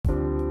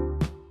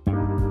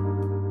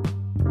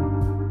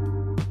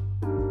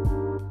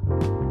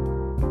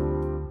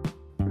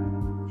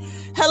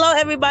Hello,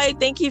 everybody.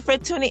 Thank you for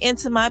tuning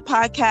into my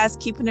podcast,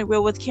 Keeping It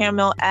Real with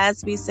Caramel,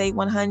 as we say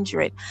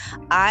 100.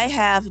 I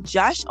have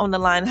Josh on the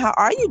line. How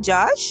are you,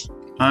 Josh?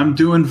 I'm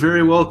doing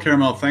very well,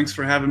 Caramel. Thanks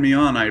for having me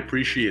on. I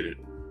appreciate it.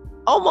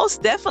 Oh,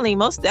 most definitely.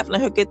 Most definitely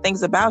heard good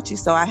things about you,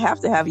 so I have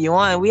to have you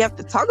on. We have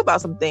to talk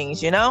about some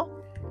things, you know?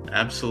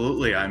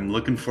 Absolutely. I'm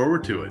looking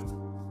forward to it.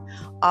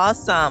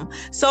 Awesome.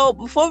 So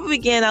before we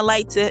begin, I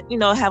like to,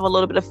 have a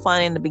little bit of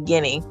fun in the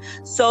beginning.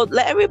 So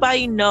let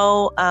everybody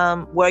know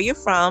where you're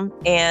from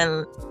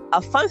and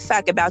a fun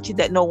fact about you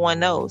that no one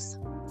knows.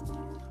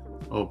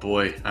 Oh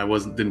boy,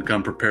 didn't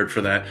come prepared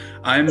for that.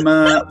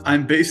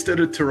 I'm based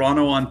out of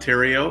Toronto,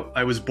 Ontario.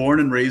 I was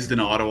born and raised in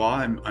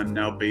Ottawa. I'm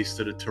now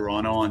based out of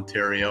Toronto,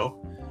 Ontario.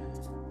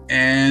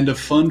 And a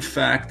fun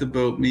fact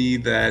about me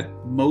that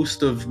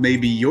most of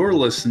maybe your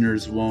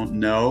listeners won't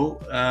know.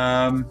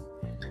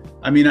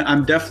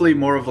 I'm definitely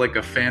more of like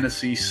a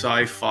fantasy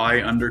sci-fi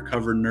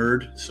undercover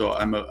nerd. So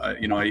I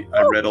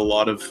read a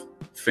lot of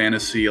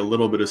fantasy, a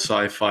little bit of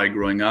sci-fi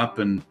growing up,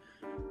 and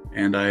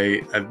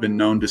I've been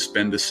known to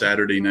spend a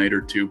Saturday night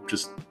or two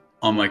just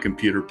on my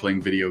computer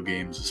playing video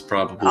games. It's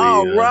probably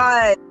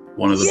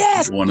one of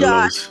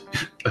those.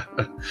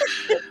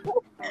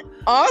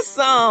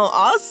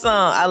 Awesome.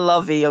 I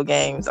love video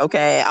games.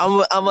 Okay.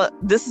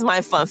 This is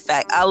my fun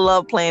fact. I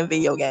love playing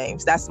video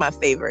games. That's my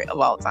favorite of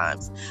all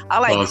times. I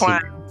like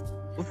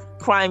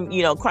crime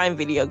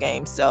video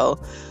games. So,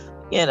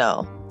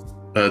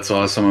 That's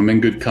awesome. I'm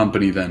in good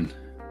company then.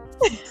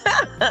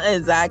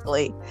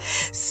 Exactly.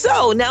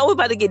 So now we're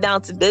about to get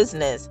down to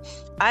business.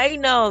 I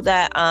know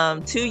that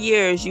 2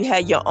 years you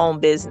had your own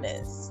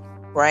business,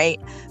 right?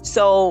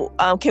 So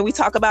can we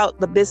talk about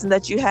the business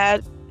that you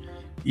had?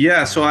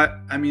 Yeah. So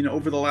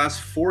over the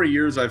last 4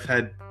 years, I've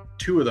had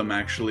two of them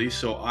actually.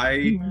 So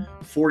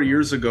 4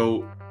 years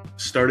ago,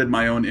 started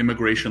my own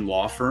immigration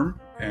law firm,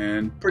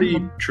 and pretty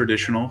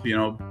traditional,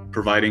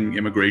 providing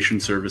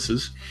immigration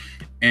services.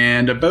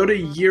 And about a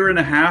year and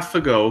a half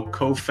ago,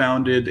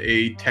 co-founded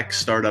a tech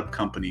startup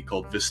company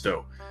called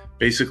Visto.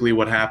 Basically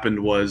what happened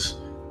was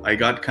I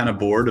got kind of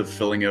bored of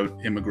filling out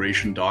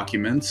immigration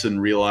documents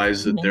and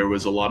realized that there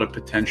was a lot of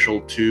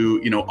potential to,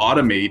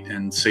 automate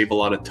and save a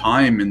lot of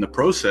time in the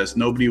process.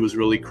 Nobody was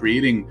really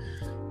creating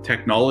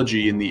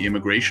technology in the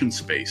immigration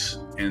space.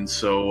 And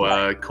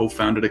so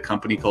co-founded a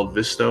company called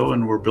Visto,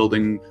 and we're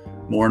building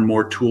more and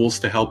more tools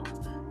to help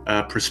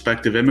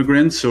prospective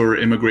immigrants or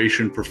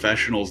immigration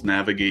professionals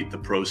navigate the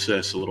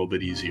process a little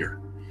bit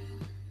easier.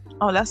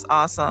 Oh, that's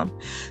awesome.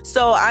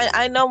 So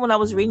I know when I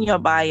was reading your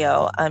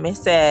bio, it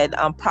said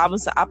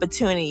problems and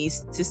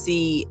opportunities to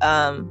see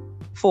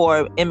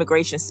for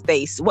immigration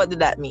space. What did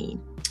that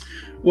mean?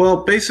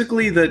 Well,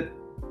 basically that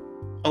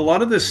a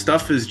lot of this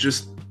stuff is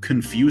just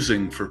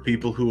confusing for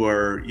people who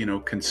are,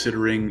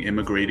 considering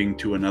immigrating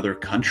to another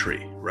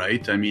country,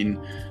 right?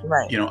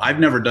 I've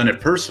never done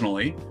it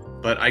personally,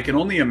 but I can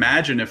only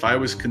imagine if I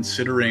was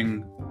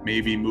considering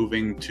maybe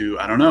moving to,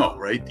 I don't know,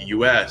 right? The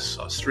US,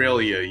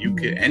 Australia,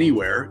 UK,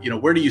 anywhere,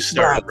 where do you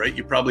start, right?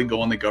 You probably go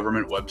on the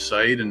government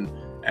website, and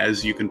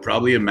as you can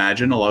probably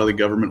imagine, a lot of the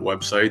government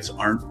websites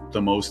aren't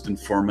the most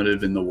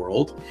informative in the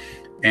world.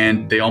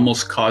 And they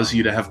almost cause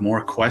you to have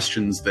more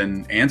questions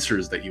than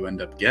answers that you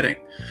end up getting.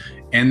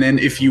 And then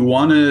if you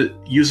want to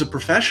use a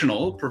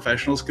professional,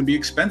 professionals can be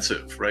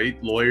expensive, right?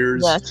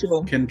 Lawyers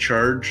can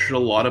charge a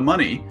lot of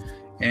money.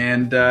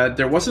 And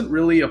there wasn't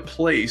really a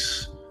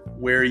place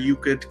where you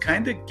could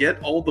kind of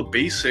get all the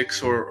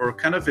basics or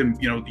kind of,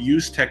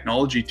 use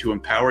technology to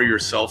empower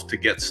yourself to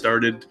get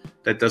started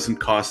that doesn't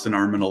cost an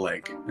arm and a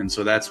leg. And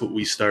so that's what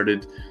we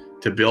started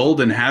to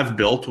build and have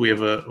built. We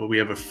have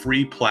a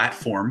free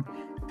platform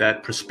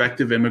that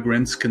prospective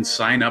immigrants can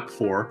sign up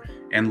for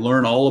and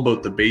learn all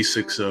about the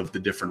basics of the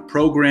different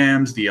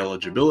programs, the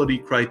eligibility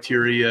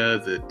criteria,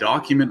 the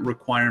document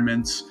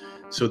requirements,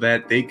 so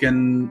that they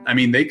can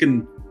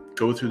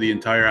go through the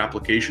entire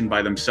application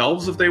by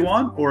themselves if they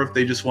want, or if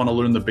they just want to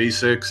learn the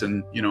basics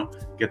and,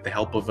 get the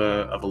help of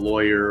a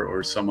lawyer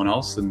or someone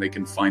else, then they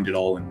can find it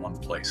all in one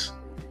place.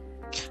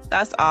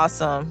 That's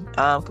awesome,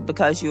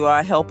 because you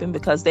are helping,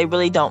 because they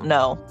really don't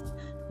know.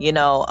 They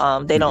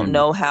don't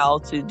know how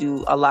to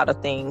do a lot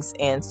of things.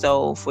 And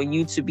so for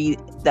you to be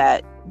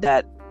that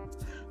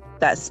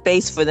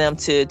space for them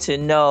to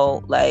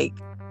know, like,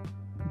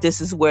 this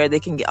is where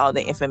they can get all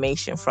the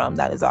information from,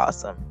 that is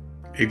awesome.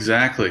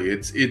 Exactly.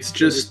 It's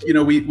just,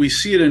 we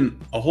see it in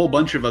a whole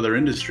bunch of other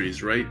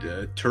industries, right?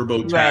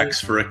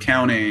 TurboTax for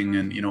accounting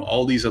and,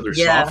 all these other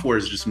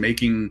softwares just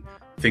making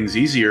things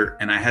easier.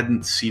 And I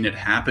hadn't seen it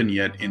happen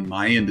yet in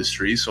my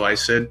industry. So I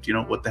said,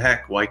 what the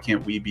heck? Why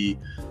can't we be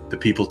the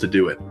people to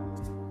do it?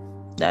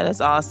 That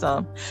is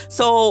awesome.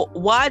 So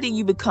why did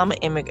you become an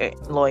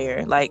immigrant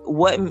lawyer? Like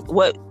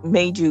what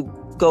made you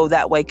go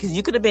that way? Because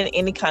you could have been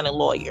any kind of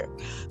lawyer.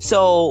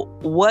 So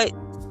what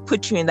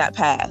put you in that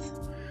path?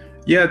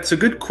 Yeah, it's a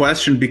good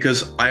question,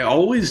 because I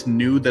always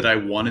knew that I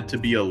wanted to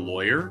be a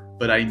lawyer,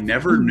 but I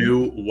never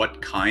knew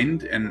what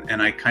kind,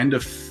 and I kind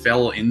of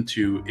fell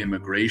into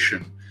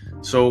immigration.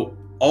 So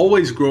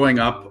always growing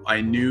up, I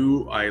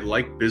knew I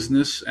liked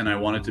business and I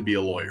wanted to be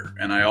a lawyer.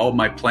 And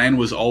my plan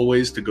was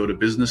always to go to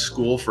business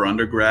school for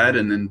undergrad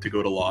and then to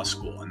go to law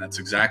school. And that's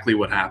exactly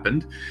what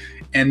happened.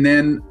 And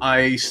then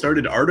I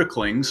started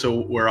articling.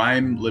 So where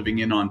I'm living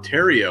in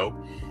Ontario,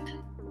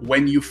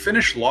 when you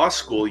finish law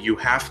school, you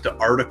have to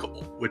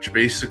article, which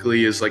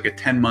basically is like a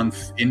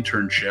 10-month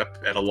internship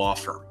at a law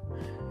firm.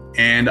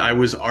 And I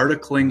was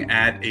articling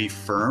at a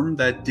firm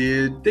that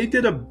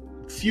did a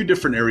few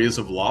different areas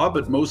of law,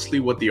 but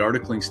mostly what the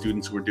articling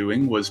students were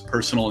doing was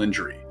personal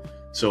injury.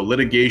 So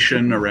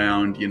litigation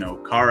around,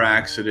 car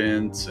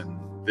accidents and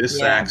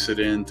this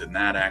accident and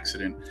that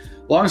accident.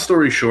 Long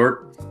story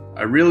short,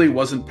 I really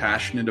wasn't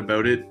passionate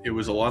about it. It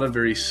was a lot of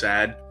very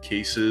sad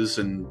cases,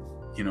 and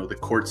the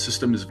court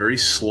system is very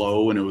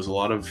slow, and it was a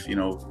lot of,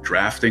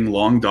 drafting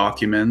long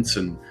documents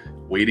and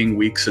waiting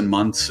weeks and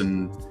months,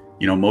 and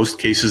most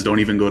cases don't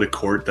even go to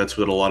court. That's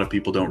what a lot of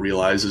people don't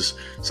realize, is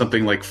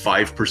something like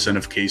 5%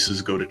 of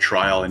cases go to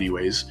trial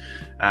anyways.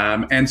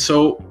 And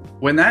so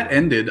when that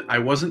ended, I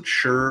wasn't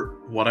sure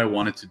what I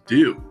wanted to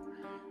do.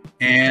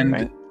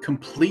 And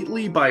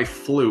completely by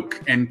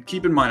fluke, and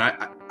keep in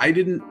mind, I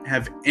didn't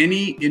have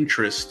any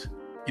interest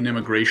in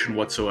immigration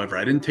whatsoever.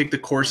 I didn't take the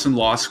course in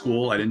law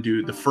school.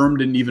 The firm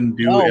didn't even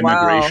do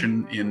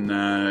immigration in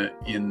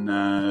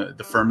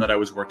the firm that I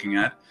was working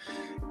at.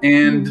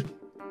 And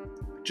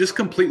just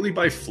completely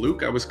by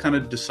fluke, I was kind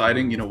of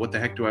deciding, what the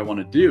heck do I want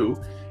to do?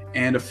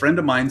 And a friend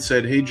of mine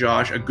said, hey,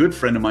 Josh, a good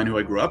friend of mine who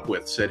I grew up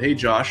with said, hey,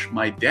 Josh,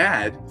 my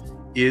dad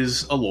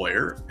is a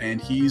lawyer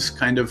and he's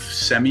kind of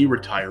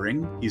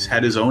semi-retiring. He's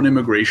had his own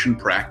immigration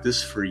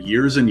practice for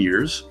years and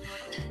years.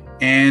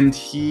 And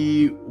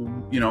he,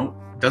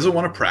 doesn't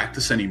want to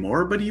practice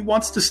anymore, but he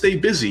wants to stay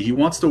busy. He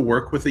wants to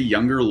work with a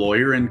younger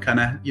lawyer and kind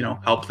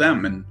of, help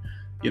them and,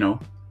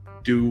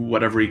 do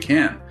whatever he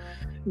can.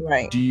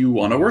 Right. Do you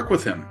want to work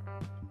with him?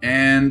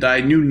 And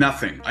I knew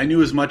nothing. I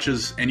knew as much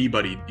as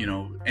anybody,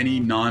 any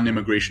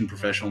non-immigration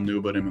professional knew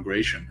about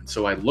immigration. And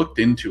so I looked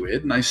into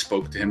it and I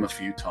spoke to him a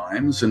few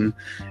times, and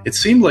it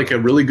seemed like a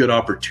really good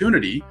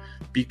opportunity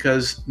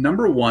because,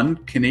 number one,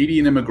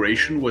 Canadian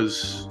immigration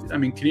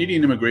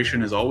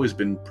has always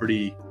been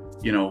pretty,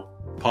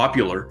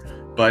 popular,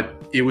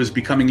 but it was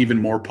becoming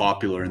even more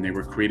popular, and they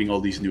were creating all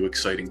these new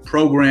exciting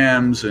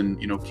programs, and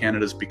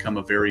Canada's become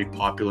a very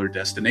popular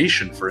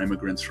destination for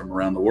immigrants from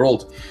around the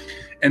world.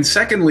 And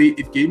secondly,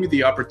 it gave me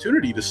the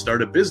opportunity to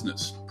start a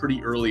business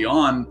pretty early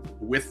on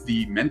with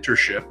the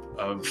mentorship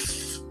of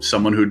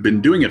someone who'd been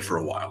doing it for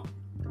a while.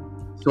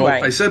 So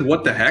I said,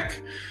 what the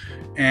heck?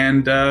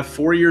 And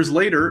 4 years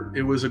later,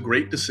 it was a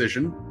great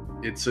decision.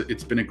 It's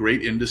been a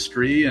great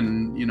industry,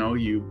 and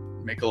you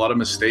make a lot of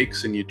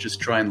mistakes and you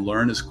just try and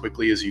learn as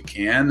quickly as you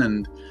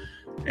can.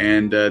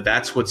 And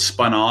that's what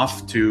spun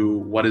off to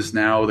what is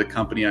now the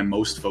company I'm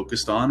most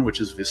focused on, which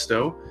is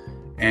Visto.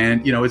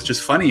 And, it's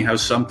just funny how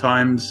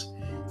sometimes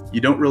you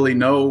don't really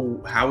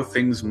know how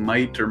things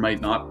might or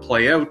might not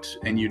play out,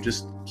 and you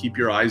just keep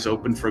your eyes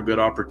open for good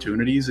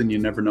opportunities, and you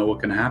never know what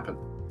can happen.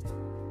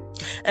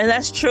 And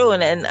that's true.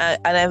 And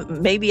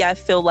maybe I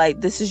feel like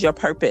this is your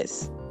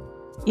purpose.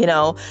 You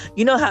know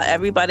how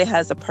everybody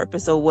has a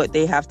purpose of what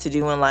they have to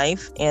do in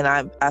life. And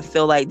I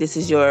feel like this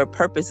is your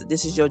purpose.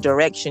 This is your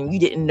direction. You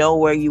didn't know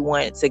where you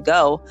wanted to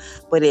go,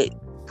 but it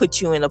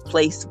put you in a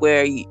place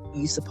where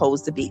you're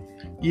supposed to be.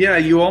 Yeah,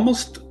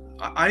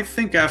 I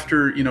think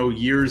after,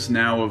 years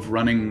now of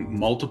running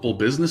multiple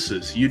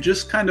businesses, you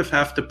just kind of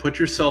have to put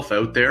yourself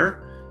out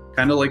there,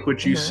 kind of like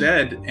what you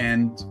said,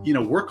 and,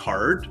 work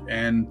hard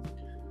and,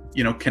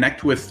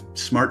 connect with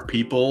smart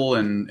people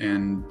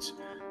and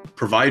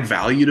provide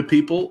value to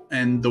people.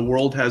 And the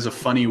world has a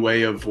funny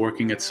way of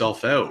working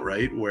itself out,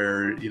 right?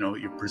 Where,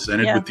 you're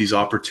presented with these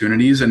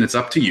opportunities and it's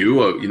up to you,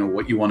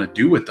 what you want to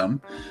do with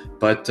them.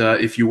 But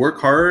if you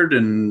work hard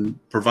and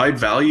provide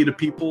value to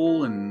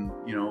people and,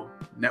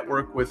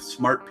 network with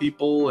smart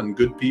people and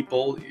good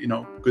people,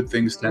 good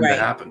things tend to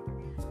happen.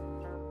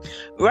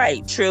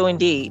 Right. True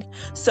indeed.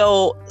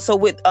 So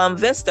with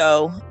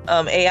Visto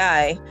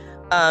AI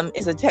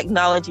is a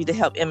technology to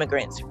help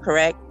immigrants,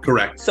 correct?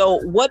 Correct. So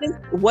what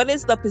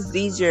is the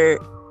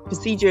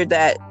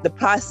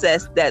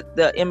process that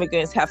the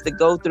immigrants have to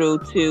go through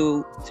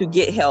to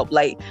get help?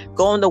 Like,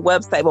 go on the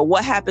website, but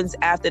what happens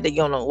after they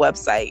go on the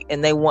website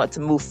and they want to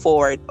move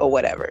forward or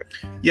whatever?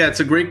 Yeah, it's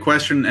a great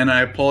question, and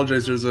I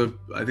apologize.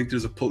 I think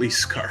there's a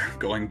police car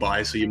going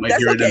by, so you might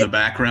hear it in the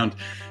background.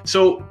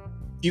 So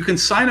you can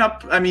sign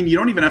up. I mean, you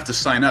don't even have to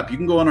sign up. You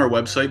can go on our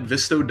website,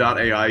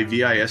 visto.ai,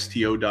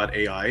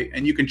 visto.ai,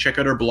 and you can check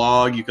out our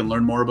blog. You can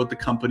learn more about the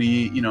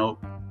company,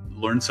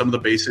 learn some of the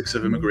basics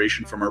of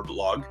immigration from our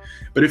blog.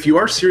 But if you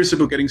are serious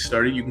about getting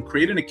started, you can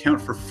create an account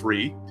for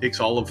free. It takes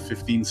all of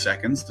 15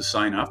 seconds to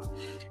sign up.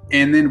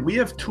 And then we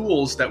have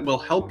tools that will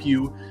help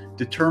you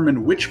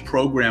determine which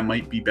program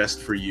might be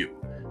best for you.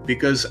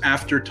 Because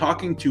after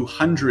talking to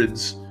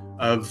hundreds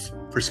of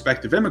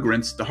prospective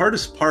immigrants, the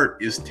hardest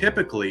part is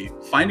typically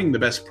finding the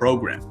best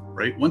program,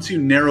 right? Once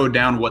you narrow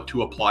down what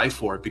to apply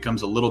for, it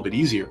becomes a little bit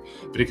easier,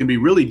 but it can be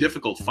really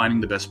difficult finding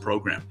the best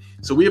program.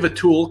 So we have a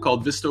tool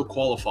called Visto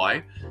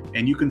Qualify,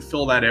 and you can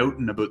fill that out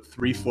in about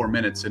 3-4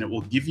 minutes, and it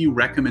will give you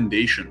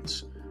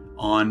recommendations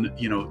on,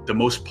 the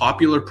most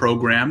popular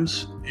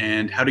programs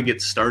and how to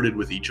get started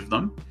with each of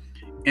them.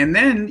 And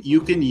then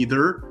you can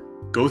either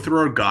go through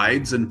our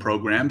guides and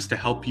programs to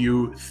help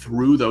you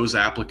through those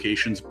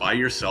applications by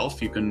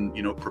yourself. You can,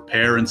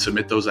 prepare and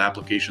submit those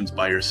applications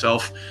by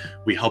yourself.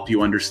 We help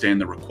you understand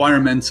the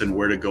requirements and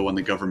where to go on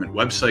the government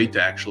website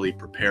to actually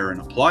prepare and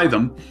apply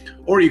them.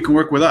 Or you can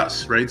work with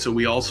us, right? So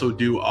we also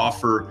do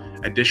offer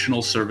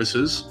additional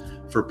services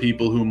for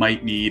people who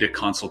might need a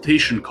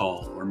consultation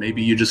call, or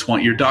maybe you just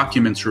want your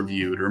documents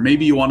reviewed, or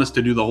maybe you want us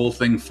to do the whole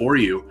thing for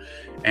you.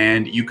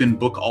 And you can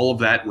book all of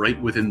that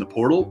right within the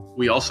portal.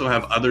 We also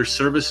have other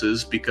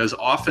services because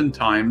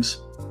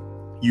oftentimes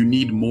you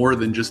need more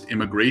than just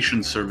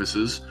immigration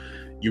services.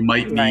 You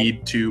might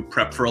need to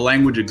prep for a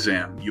language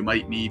exam. You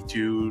might need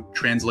to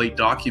translate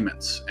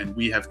documents. And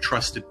we have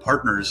trusted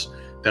partners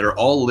that are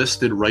all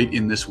listed right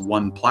in this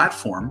one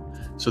platform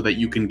so that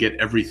you can get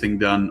everything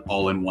done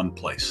all in one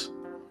place.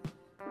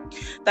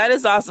 That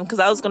is awesome, because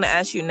I was going to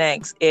ask you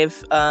next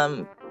if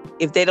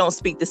they don't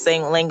speak the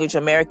same language,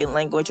 American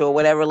language or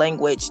whatever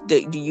language,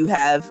 do you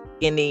have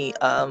any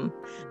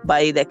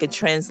body that could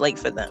translate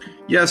for them?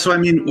 Yeah, so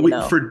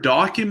for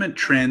document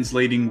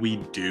translating, we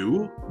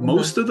do.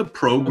 Most of the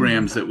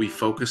programs that we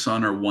focus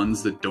on are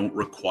ones that don't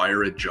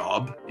require a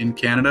job in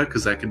Canada,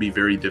 because that can be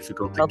very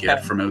difficult to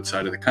get from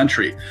outside of the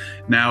country.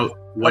 Now,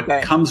 what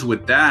comes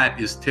with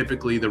that is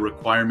typically the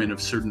requirement of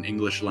certain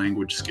English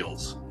language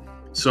skills.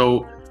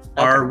 So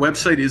our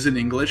website is in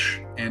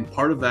English, and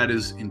part of that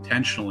is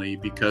intentionally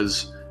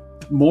because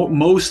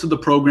most of the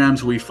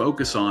programs we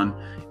focus on,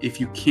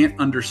 if you can't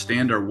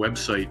understand our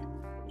website,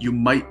 you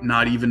might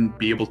not even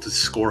be able to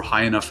score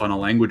high enough on a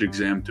language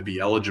exam to be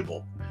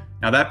eligible.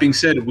 Now, that being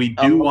said, we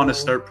do want to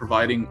start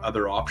providing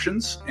other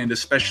options, and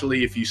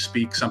especially if you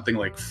speak something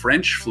like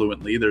French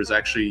fluently, there's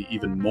actually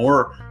even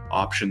more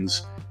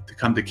options to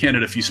come to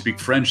Canada if you speak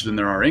French than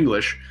there are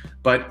English.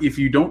 But if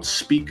you don't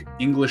speak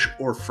English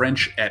or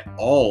French at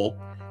all,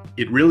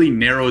 it really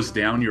narrows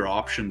down your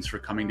options for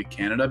coming to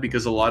Canada,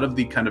 because a lot of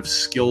the kind of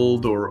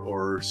skilled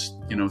or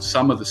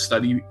some of the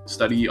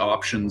study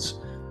options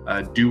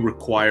do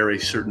require a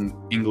certain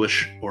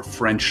English or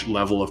French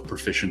level of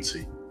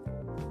proficiency.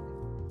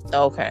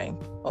 Okay.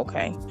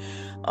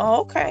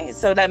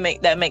 So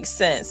that makes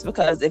sense,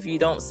 because if you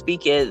don't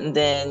speak it,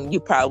 then you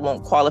probably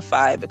won't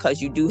qualify,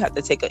 because you do have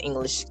to take an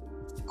English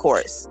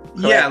course.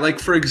 Correct? Yeah, like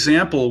for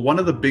example, one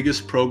of the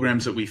biggest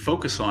programs that we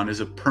focus on is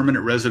a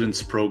permanent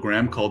residence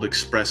program called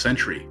Express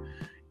Entry.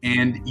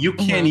 And you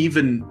can't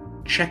even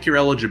check your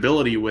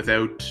eligibility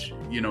without,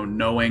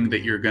 knowing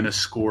that you're going to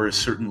score a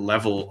certain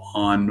level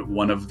on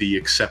one of the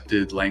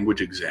accepted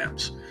language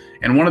exams.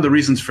 And one of the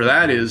reasons for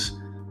that is,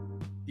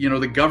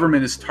 the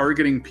government is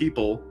targeting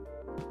people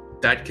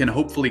that can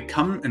hopefully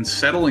come and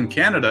settle in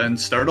Canada and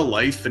start a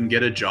life and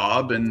get a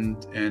job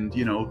and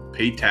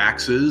pay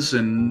taxes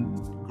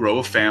and grow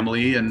a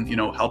family and,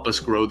 help us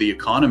grow the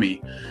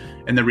economy.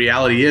 And the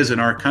reality is, in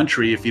our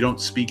country, if you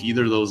don't speak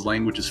either of those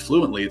languages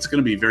fluently, it's going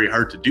to be very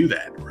hard to do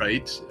that,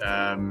 right?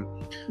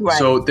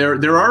 So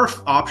there are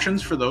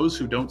options for those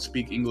who don't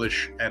speak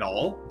English at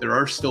all. There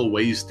are still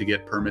ways to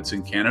get permits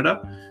in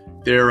Canada.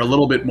 They're a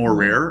little bit more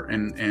rare.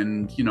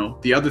 And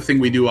the other thing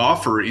we do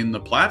offer in the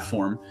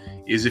platform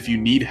is if you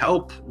need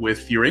help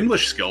with your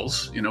English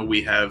skills,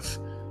 we have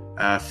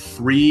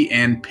free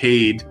and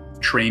paid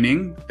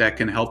training that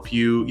can help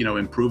you,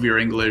 improve your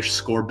English,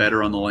 score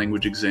better on the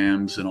language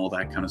exams, and all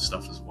that kind of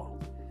stuff as well.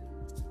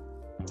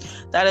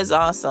 That is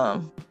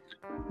awesome,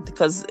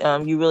 because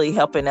you're really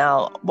helping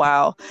out.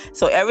 Wow.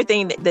 So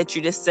everything that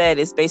you just said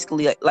is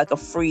basically like a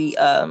free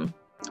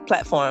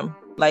platform,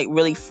 like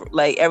really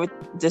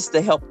just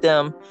to help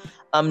them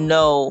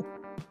know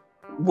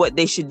what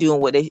they should do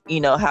and what they,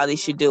 how they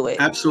should do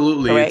it.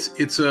 Absolutely. Correct?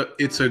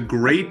 It's a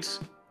great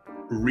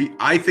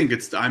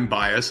I'm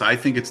biased. I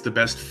think it's the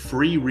best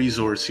free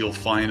resource you'll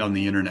find on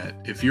the internet.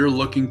 If you're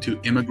looking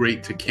to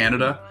immigrate to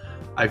Canada,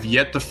 I've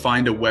yet to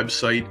find a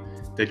website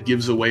that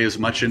gives away as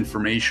much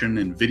information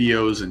and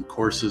videos and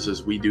courses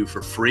as we do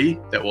for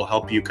free that will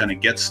help you kind of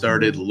get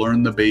started,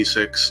 learn the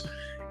basics,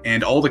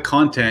 and all the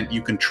content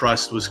you can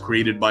trust was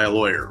created by a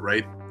lawyer,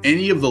 right?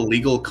 Any of the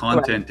legal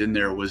content in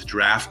there was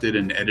drafted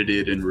and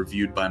edited and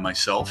reviewed by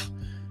myself.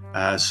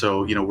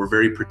 So, we're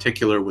very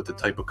particular with the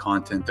type of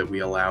content that we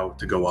allow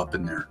to go up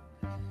in there.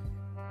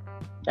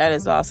 That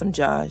is awesome,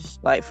 Josh.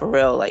 Like, for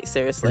real, like,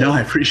 seriously. No,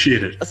 I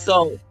appreciate it.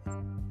 So,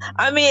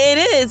 it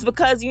is,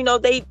 because,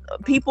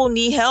 people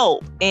need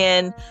help,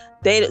 and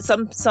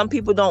some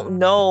people don't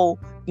know,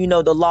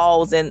 the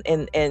laws and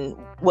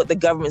what the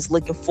government's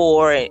looking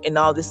for and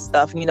all this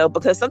stuff,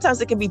 because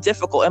sometimes it can be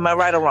difficult. Am I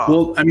right or wrong?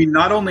 Well, I mean,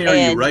 not only are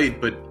you right,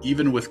 but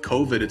even with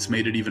COVID, it's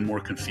made it even more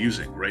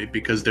confusing, right?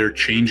 Because they're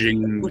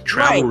changing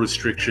travel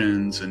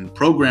restrictions and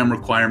program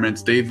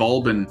requirements. They've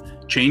all been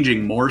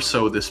changing more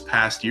so this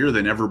past year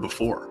than ever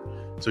before.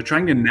 So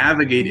trying to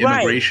navigate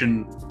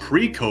immigration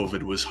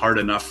pre-COVID was hard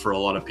enough for a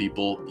lot of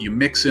people. You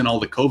mix in all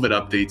the COVID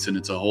updates and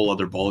it's a whole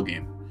other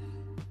ballgame.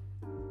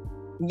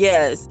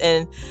 Yes,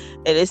 and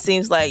it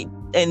seems like,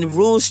 and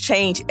rules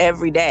change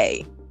every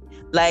day.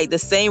 Like the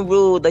same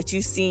rule that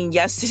you seen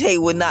yesterday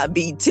would not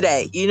be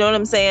today. You know what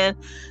I'm saying?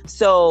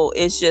 So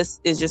it's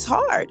just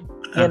hard.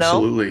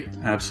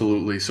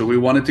 Absolutely. So we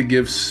wanted to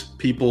give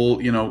people,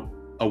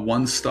 a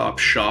one-stop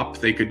shop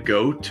they could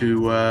go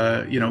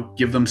to,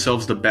 give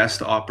themselves the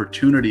best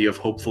opportunity of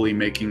hopefully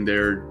making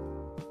their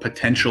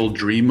potential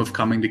dream of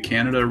coming to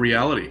Canada a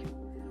reality.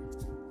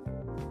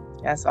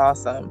 That's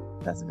awesome.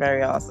 That's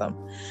very awesome.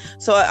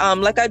 So,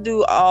 like I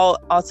do all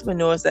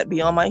entrepreneurs that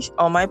be on my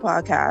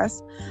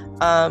podcast,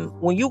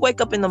 when you wake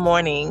up in the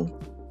morning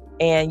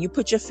and you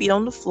put your feet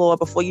on the floor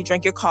before you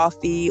drink your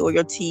coffee or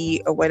your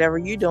tea or whatever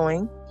you're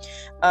doing,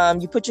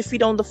 you put your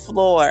feet on the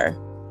floor.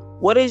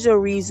 What is your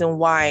reason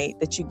why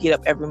that you get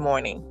up every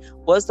morning?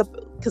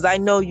 Because I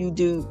know you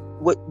do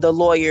with the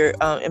lawyer,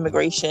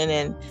 immigration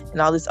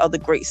and all this other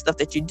great stuff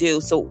that you do.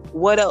 So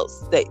what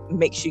else that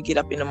makes you get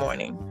up in the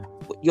morning?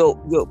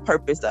 Your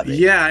purpose of it?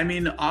 Yeah, I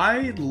mean,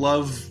 I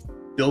love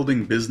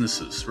building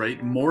businesses,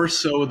 right? More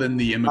so than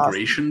the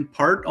immigration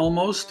part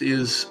almost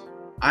is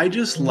I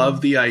just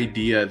love the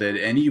idea that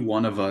any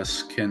one of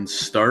us can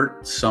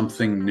start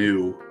something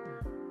new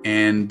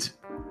and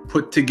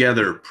put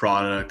together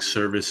products,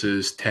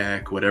 services,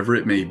 tech, whatever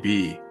it may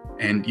be.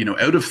 And,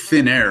 out of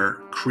thin air,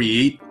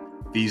 create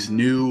these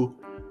new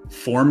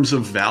forms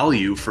of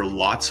value for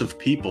lots of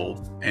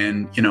people.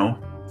 And,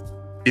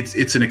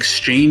 it's an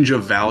exchange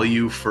of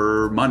value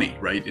for money,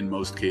 right? In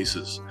most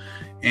cases.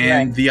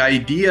 And the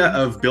idea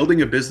of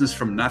building a business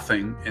from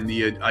nothing and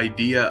the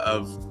idea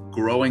of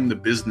growing the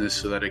business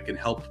so that it can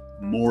help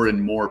more and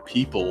more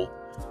people,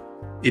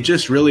 it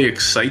just really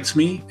excites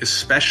me,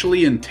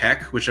 especially in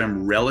tech, which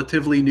I'm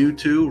relatively new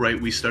to, right?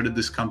 We started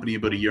this company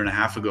about 1.5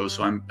 years ago,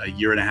 so I'm 1.5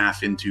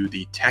 years into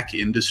the tech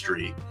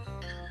industry.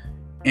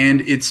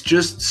 And it's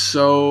just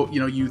so,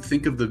 you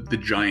think of the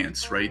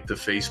giants, right? The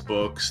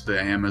Facebooks,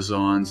 the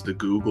Amazons, the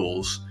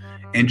Googles,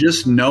 and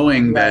just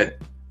knowing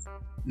that,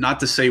 not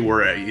to say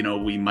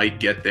we might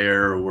get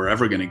there or we're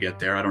ever going to get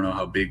there. I don't know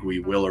how big we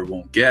will or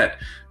won't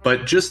get,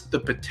 but just the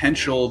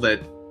potential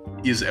that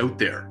is out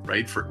there,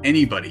 right? For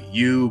anybody,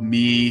 you,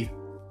 me,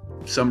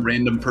 some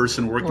random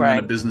person working on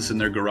a business in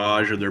their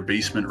garage or their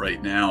basement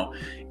right now.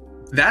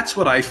 That's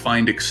what I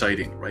find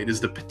exciting, right? Is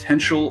the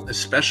potential,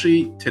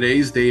 especially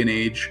today's day and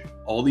age,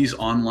 all these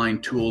online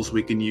tools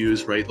we can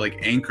use, right? Like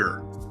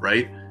Anchor,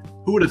 right?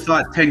 Who would have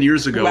thought 10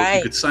 years ago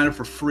you could sign up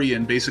for free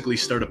and basically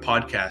start a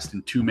podcast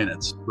in 2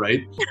 minutes,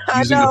 right?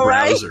 Using a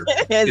browser.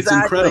 Exactly. It's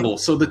incredible.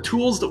 So the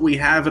tools that we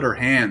have at our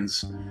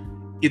hands,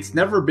 it's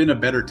never been a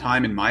better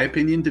time, in my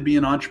opinion, to be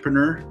an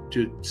entrepreneur,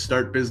 to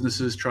start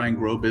businesses, try and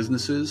grow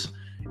businesses.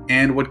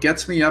 And what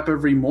gets me up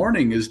every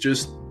morning is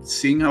just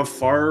seeing how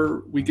far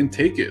we can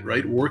take it,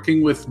 right?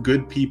 Working with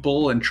good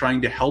people and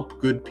trying to help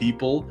good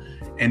people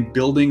and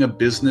building a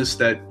business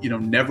that,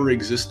 never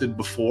existed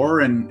before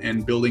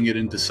and building it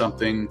into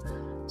something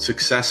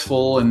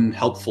successful and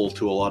helpful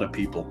to a lot of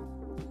people.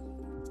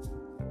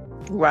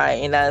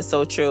 Right, and that's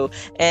so true.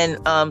 And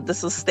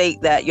this will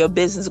state that your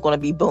business is going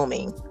to be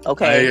booming.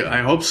 Okay,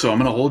 I hope so. I'm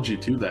going to hold you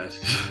to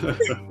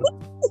that.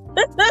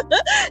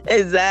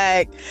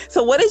 Exactly.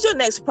 So what is your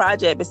next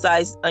project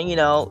besides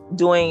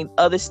doing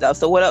other stuff?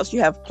 So what else you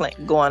have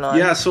going on?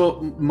 Yeah,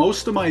 so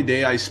most of my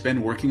day I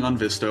spend working on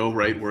Visto,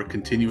 right? We're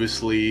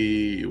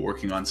continuously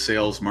working on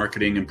sales,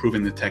 marketing,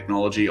 improving the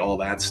technology, all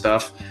that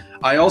stuff.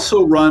 I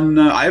also run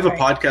I have a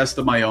podcast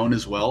of my own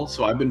as well.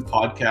 So I've been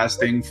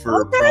podcasting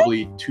for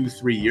probably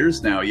 2-3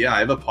 years now. Yeah, I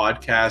have a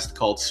podcast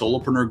called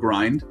Solopreneur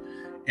Grind.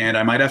 And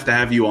I might have to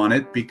have you on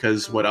it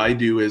because what I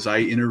do is I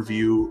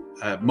interview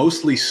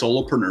mostly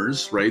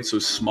solopreneurs, right? So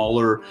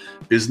smaller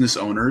business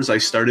owners. I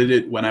started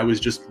it when I was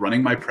just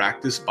running my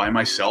practice by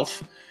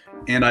myself.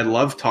 And I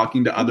love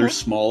talking to other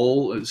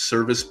small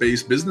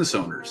service-based business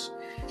owners.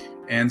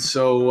 And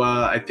so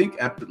I think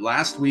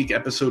last week,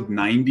 episode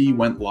 90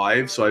 went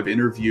live. So I've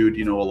interviewed,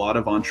 a lot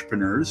of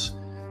entrepreneurs.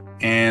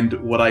 And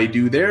what I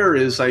do there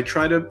is I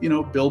try to,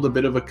 build a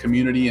bit of a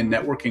community and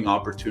networking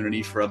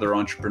opportunity for other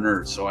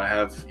entrepreneurs. So I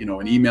have,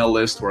 an email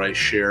list where I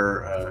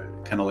share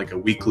kind of like a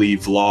weekly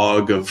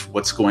vlog of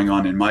what's going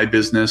on in my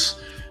business.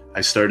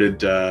 I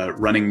started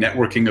running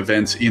networking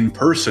events in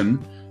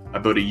person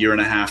about 1.5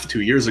 years,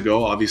 2 years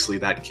ago. Obviously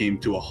that came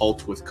to a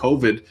halt with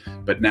COVID,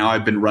 but now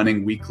I've been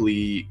running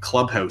weekly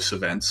Clubhouse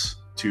events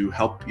to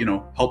help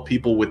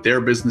people with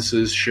their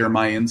businesses, share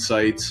my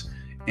insights,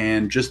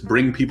 and just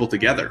bring people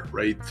together,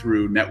 right?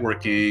 Through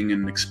networking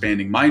and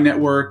expanding my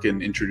network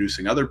and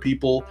introducing other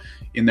people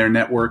in their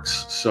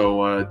networks.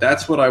 So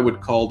that's what I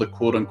would call the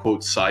quote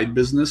unquote side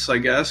business, I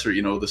guess, or,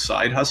 the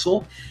side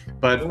hustle.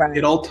 But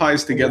it all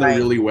ties together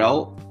really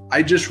well.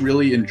 I just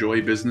really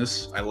enjoy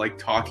business. I like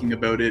talking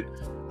about it.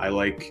 I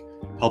like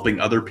helping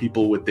other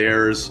people with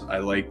theirs. I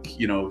like,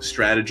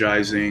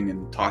 strategizing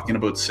and talking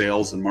about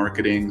sales and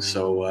marketing.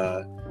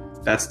 So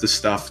that's the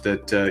stuff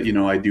that,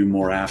 I do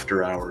more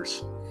after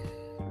hours.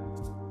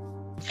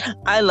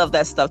 I love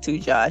that stuff too,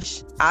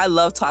 Josh. I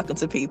love talking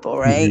to people,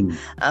 right?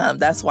 Mm-hmm.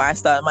 That's why I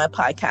started my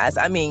podcast.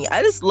 I mean,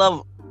 I just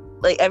love,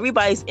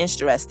 everybody's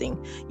interesting.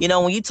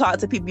 When you talk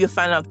to people, you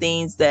find out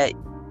things that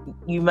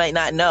you might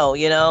not know,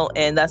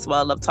 and that's why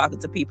I love talking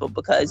to people,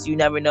 because you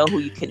never know who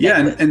you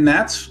connect with. And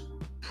that's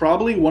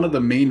probably one of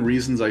the main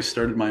reasons I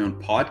started my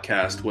own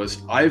podcast.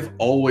 Was I've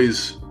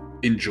always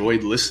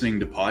enjoyed listening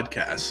to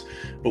podcasts,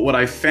 but what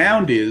I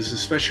found is,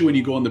 especially when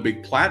you go on the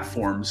big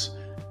platforms,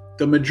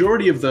 the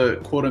majority of the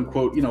quote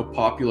unquote,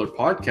 popular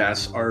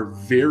podcasts are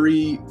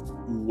very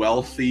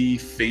wealthy,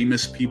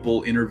 famous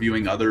people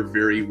interviewing other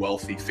very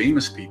wealthy,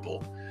 famous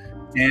people.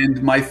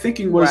 And my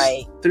thinking was,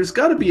 there's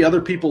got to be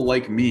other people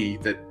like me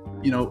that,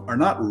 are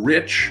not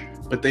rich,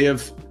 but they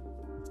have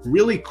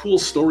really cool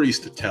stories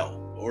to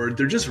tell, or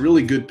they're just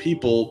really good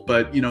people,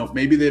 but,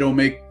 maybe they don't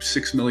make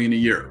 $6 million a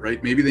year,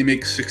 right? Maybe they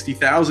make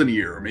 $60,000 a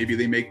year, or maybe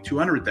they make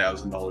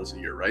 $200,000 a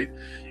year, right?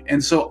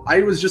 And so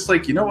I was just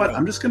like,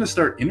 I'm just going to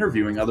start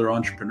interviewing other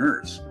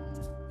entrepreneurs.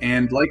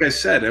 And like I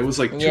said, it was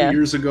like 2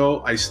 years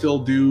ago. I still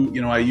do,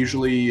 I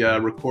usually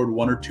record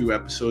 1 or 2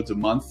 episodes a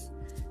month.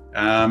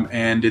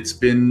 And it's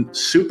been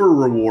super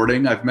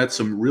rewarding. I've met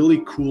some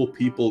really cool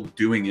people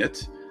doing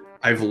it.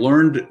 I've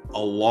learned a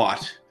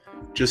lot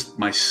just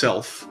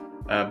myself,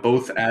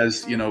 both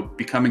as,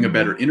 becoming a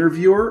better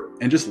interviewer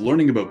and just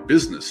learning about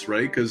business,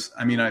 right? Because,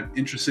 I'm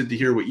interested to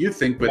hear what you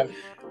think, but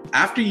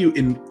after you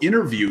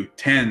interview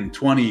 10,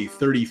 20,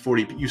 30,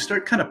 40, you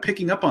start kind of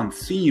picking up on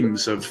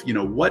themes of,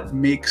 what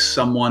makes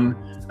someone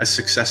a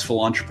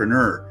successful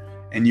entrepreneur.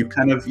 And you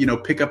kind of,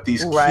 pick up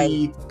these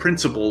key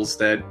principles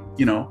that,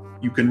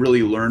 you can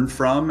really learn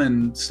from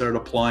and start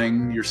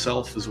applying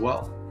yourself as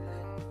well.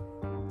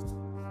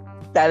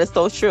 That is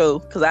so true,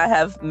 because I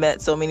have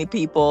met so many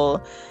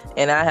people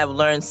and I have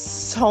learned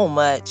so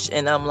much,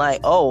 and I'm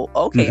like, oh,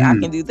 okay, I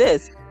can do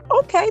this.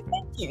 Okay,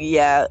 thank you.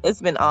 Yeah,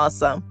 it's been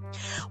awesome.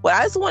 Well,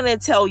 I just want to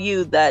tell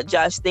you that,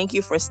 Josh, thank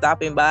you for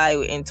stopping by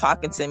and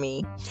talking to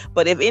me.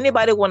 But if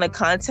anybody want to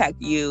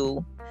contact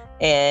you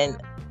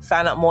and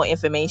find out more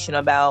information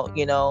about,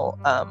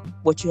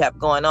 what you have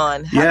going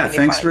on.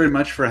 Thanks very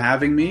much for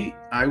having me.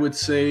 I would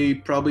say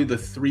probably the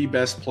 3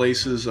 best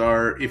places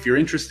are, if you're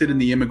interested in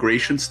the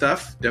immigration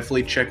stuff,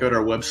 definitely check out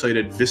our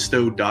website at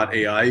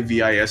visto.ai,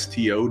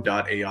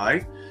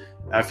 visto.ai.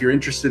 If you're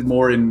interested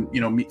more in,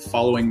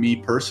 following me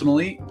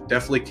personally,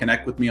 definitely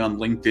connect with me on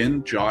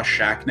LinkedIn, Josh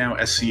Schachnow,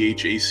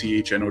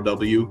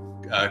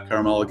 SCHACHNOW.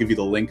 Carmel, I'll give you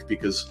the link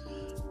because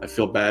I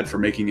feel bad for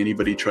making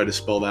anybody try to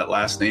spell that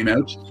last name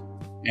out.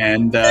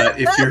 And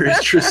if you're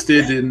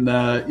interested in,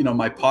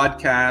 my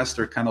podcast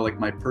or kind of like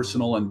my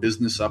personal and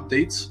business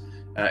updates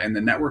and the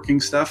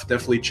networking stuff,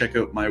 definitely check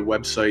out my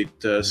website,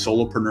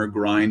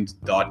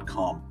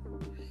 solopreneurgrind.com.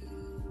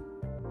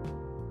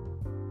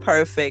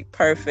 Perfect.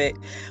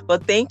 Well,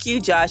 thank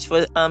you, Josh,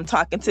 for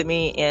talking to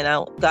me, and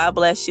God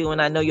bless you.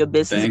 And I know your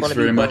business is going to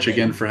be Thanks very much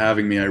again for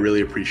having me. I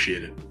really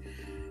appreciate it.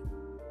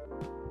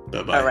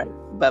 Bye-bye. All right.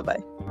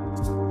 Bye-bye.